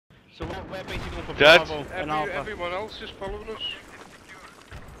So we're basically going for Dead. Bravo and Alpha. Everyone else is following us.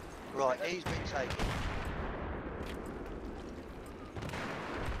 Right, E's been taken.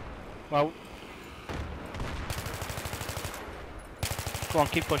 Well, go on,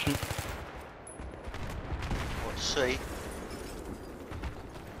 keep pushing. What's C?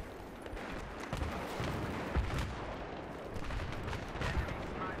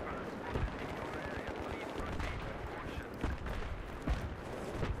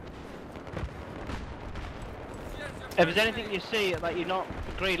 If there's anything you see that you're not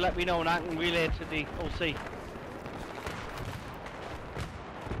agreed, let me know and I can relay it to the OC.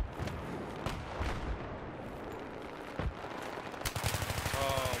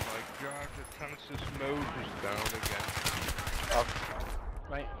 Oh my god, the Tansis mode was down again.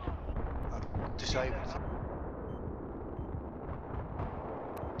 Right. I've disabled.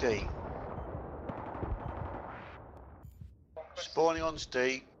 D. Spawning on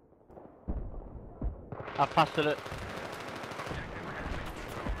D. I've passed it.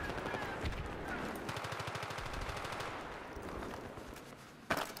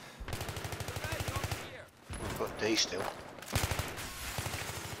 We've got D still.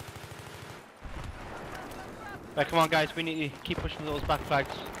 Right, come on guys, we need to keep pushing those back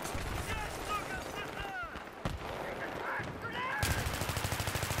flags.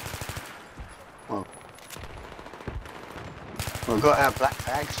 Well, we've got our black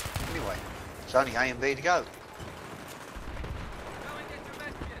flags anyway. It's only A and B to go.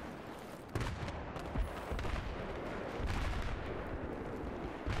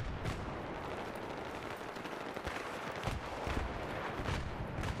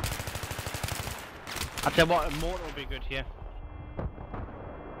 I'll tell you what, a mortar will be good here.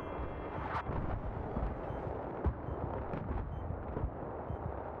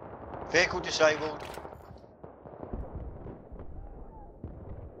 Vehicle disabled.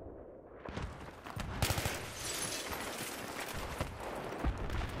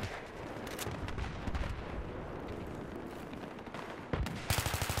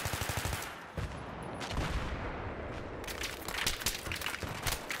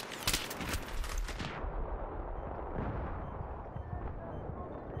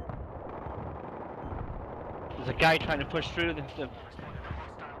 There's a guy trying to push through the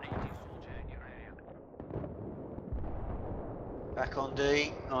Back on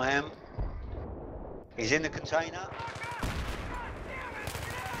D, I am. He's in the container.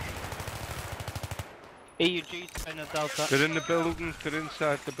 EUG's in the Delta. They're in the building, they're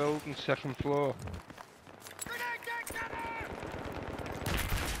inside the building, second floor.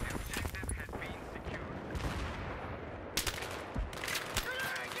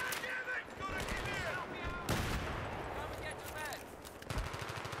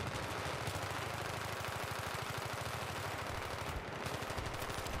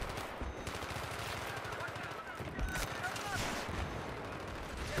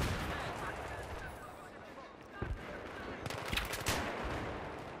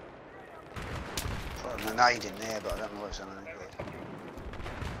 Got a grenade in there, but I don't know what's on it yet.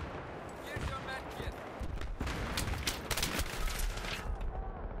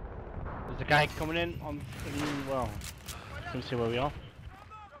 There's a guy coming in on, well, let's see where we are.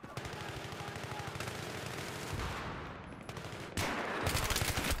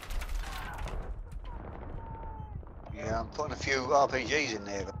 Yeah, I'm putting a few RPGs in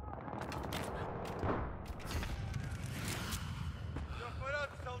there. But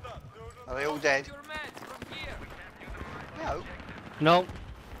are they all dead? No. No.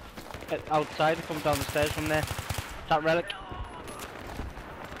 Outside, they're coming down the stairs from there. That relic.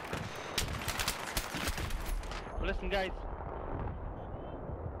 Well, listen, guys.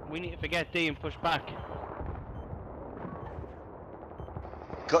 We need to forget D and push back.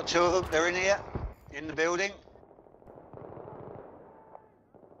 Got two of them. They're in here, in the building.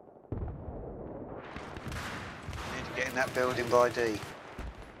 Need to get in that building by D.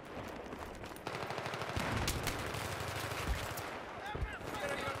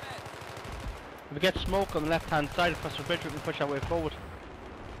 If we get smoke on the left hand side across the bridge, we can push our way forward.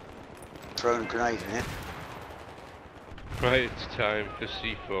 Throwing a grenade in here. Right, it's time for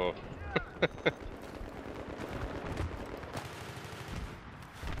C4.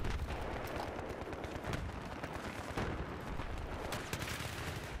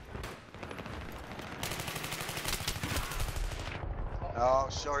 Oh,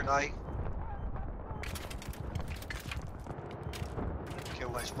 sorry, mate. Kill.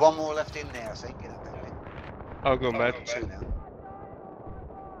 There's one more left in there, I think, in that building. I'll go med. Two now.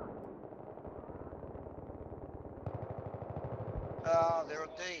 Ah, they're on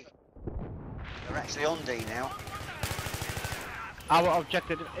D. They're actually on D now. Our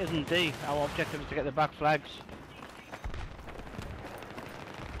objective isn't D. Our objective is to get the back flags.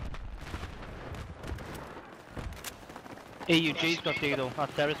 EUG's got D though.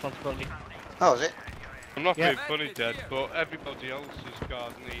 That's their responsibility. Oh, is it? I'm not Yeah. being funny, Dead, but everybody else is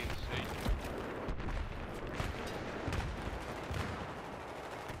guarding E and C.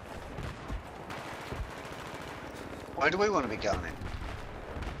 Where do we want to be going in?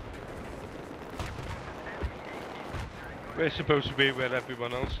 We're supposed to be where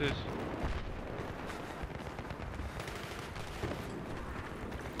everyone else is.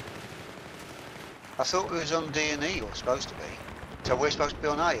 I thought we was on D and E, or supposed to be. So we're supposed to be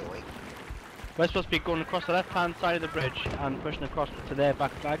on A, are we? We're supposed to be going across the left-hand side of the bridge and pushing across to their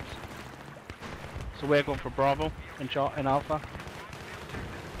back flags. So we're going for Bravo and Alpha.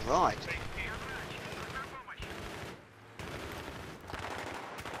 Right.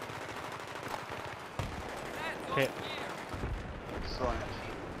 Okay.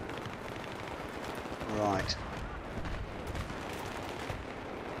 Right.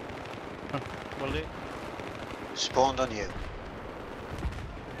 Will do. Spawned on you.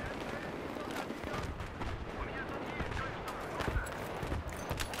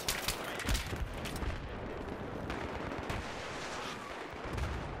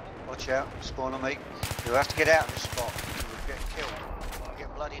 Watch out, spawn on me. You'll have to get out of this spot. You'll get killed. You'll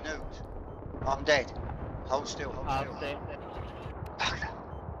get bloody nuked. I'm dead. Hold still, hold still. Dead. Bugger.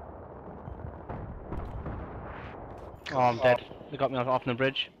 Oh, I'm dead. They got me off the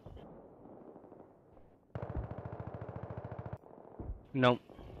bridge. No.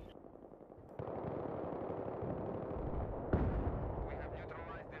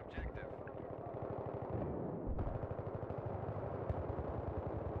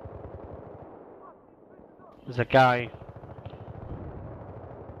 There's a guy.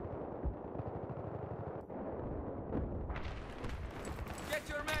 Get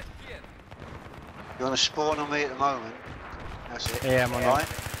your med kit. You want to spawn on me at the moment? That's it. Yeah, I'm on right.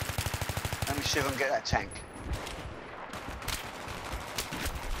 Let me see if I can get that tank.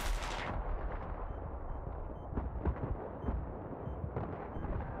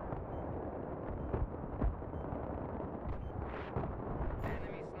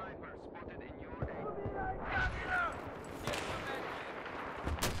 Enemy sniper spotted in your area. Get your med kit.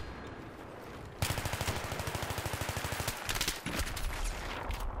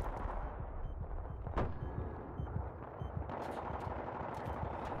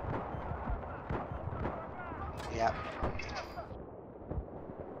 Yep.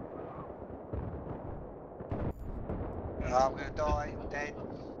 Oh, I'm gonna die. I'm dead.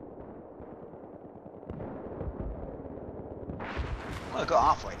 Well, I got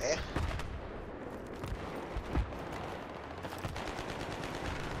halfway there.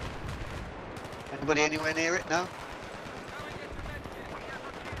 Anybody anywhere near it? No?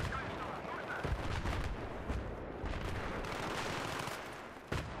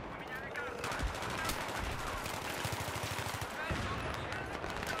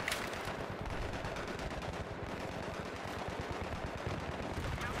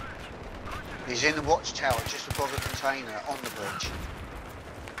 He's in the watchtower just above the container on the bridge.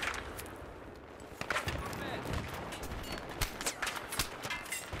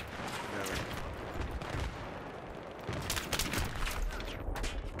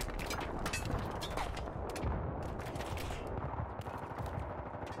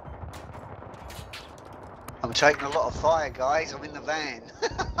 I'm taking a lot of fire, guys. I'm in the van.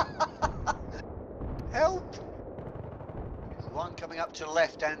 Help! There's one coming up to the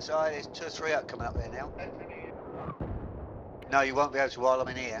left-hand side. There's 2 or 3 up coming up there now. No, you won't be able to while I'm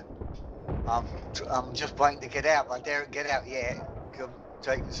in here. I'm just waiting to get out, but I daren't get out yet. I'm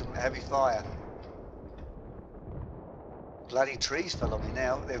taking some heavy fire. Bloody trees fell on me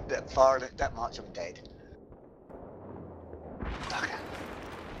now. They've fired it that much, I'm dead. Bugger.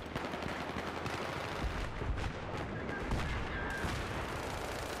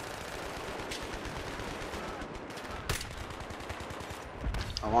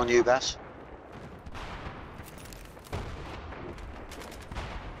 I'm on you, Bass.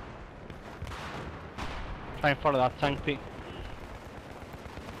 Try and follow that tank, Pete.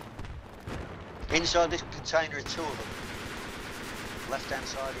 Inside this container are 2 of them. Left-hand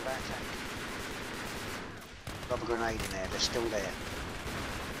side of our tank. Rubber grenade in there, they're still there.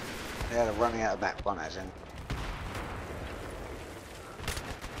 They're running out of map, one has, and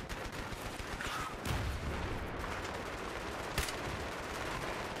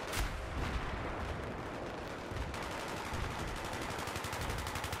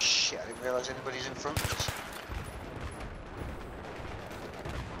shit, I didn't realise anybody's in front of us.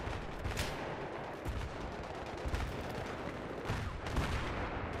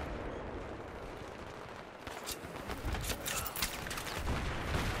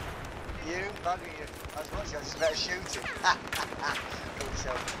 bugger you. I was watching, I was about to shoot him. Good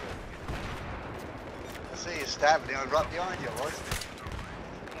self. I see you stabbing him, I was right behind you, I was.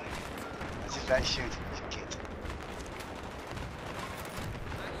 I was just about to shoot him, you kid.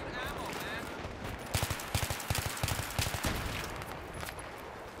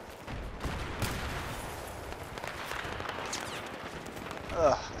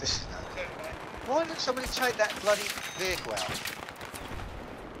 Ugh, this is no good. Why didn't somebody take that bloody vehicle out?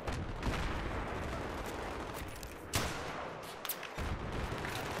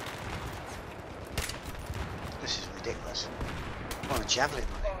 This is ridiculous. I want a javelin on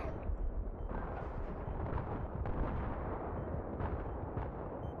it.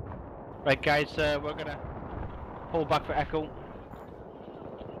 Right guys, we're gonna hold back for Echo.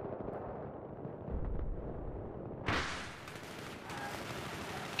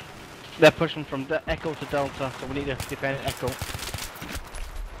 They're pushing from Echo to Delta, so we need to defend Echo.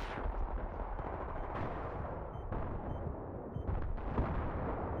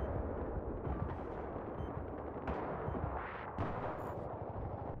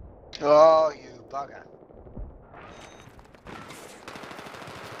 Oh, you bugger.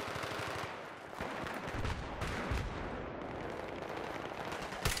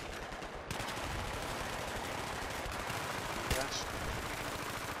 Yes.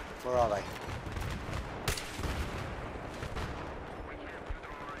 Where are they?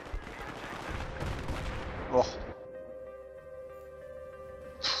 Oh.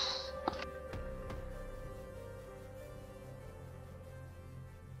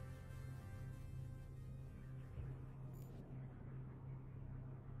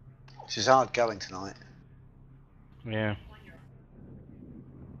 This is hard going tonight. Yeah.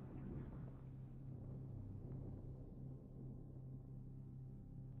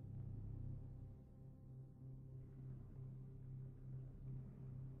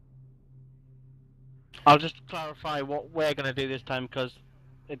 I'll just clarify what we're gonna do this time because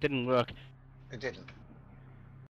it didn't work. It didn't.